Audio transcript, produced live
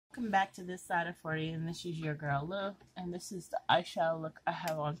Welcome back to this side of 40, and this is your girl Lou, and this is the eyeshadow look I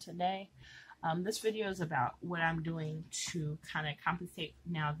have on today. This video is about what I'm doing to kind of compensate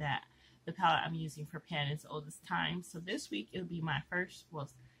now that the palette I'm using for pen is old as time. So this week it'll be my first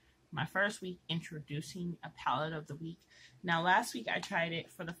week introducing a palette of the week. Now last week I tried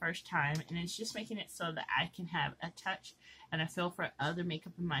it for the first time, and it's just making it so that I can have a touch and a feel for other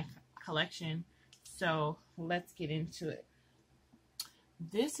makeup in my collection. So let's get into it.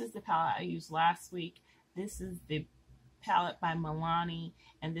 This is the palette I used last week. This is the palette by Milani,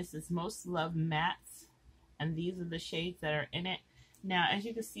 and this is Most Love Mattes, and these are the shades that are in it. Now, as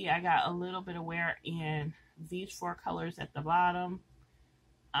you can see, I got a little bit of wear in these four colors at the bottom.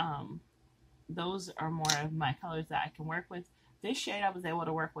 Those are more of my colors that I can work with. This shade I was able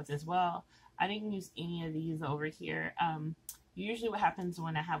to work with as well. I didn't use any of these over here. Usually what happens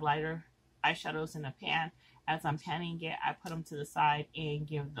when I have lighter eyeshadows in a pan, as I'm panning it, I put them to the side and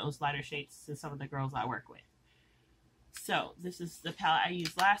give those lighter shades to some of the girls I work with. So this is the palette I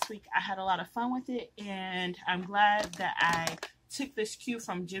used last week. I had a lot of fun with it, and I'm glad that I took this cue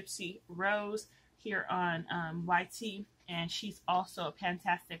from Gypsy Rose here on YT, and she's also a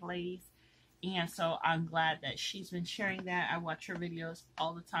fantastic lady, and so I'm glad that she's been sharing that. I watch her videos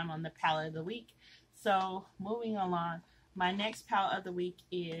all the time on the palette of the week. So moving along, my next palette of the week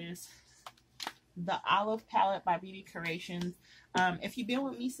is the Olive palette by Beauty Creations. If you've been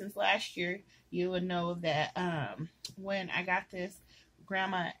with me since last year, you would know that when I got this,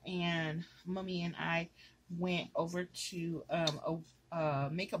 Grandma and Mommy and I went over to a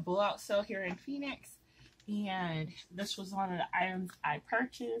makeup blowout sale here in Phoenix, and this was one of the items I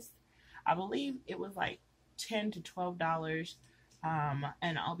purchased. I believe it was like $10 to $12.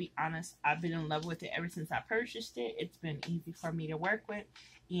 And I'll be honest, I've been in love with it ever since I purchased it. It's been easy for me to work with,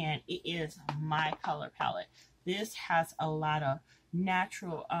 and it is my color palette. This has a lot of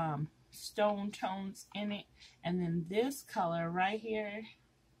natural stone tones in it, and then this color right here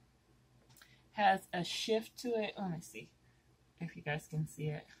has a shift to it. Let me see if you guys can see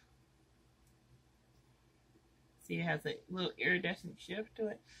it. See, it has a little iridescent shift to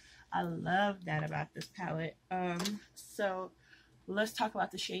it. I love that about this palette. So let's talk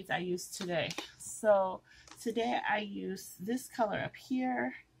about the shades I used today. So today I used this color up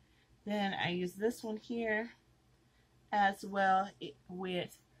here, then I used this one here, as well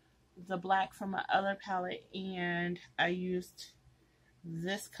with the black from my other palette, and I used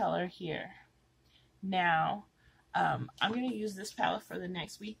this color here. Now I'm going to use this palette for the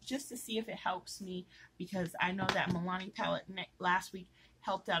next week just to see if it helps me, because I know that Milani palette last week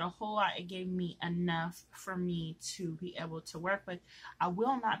helped out a whole lot. It gave me enough for me to be able to work with. I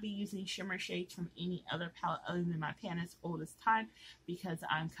will not be using shimmer shades from any other palette other than my pan is old as time, because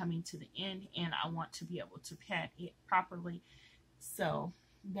I'm coming to the end and I want to be able to pan it properly. So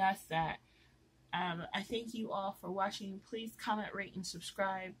that's that. I thank you all for watching. Please comment, rate, and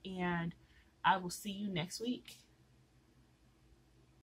subscribe, and I will see you next week.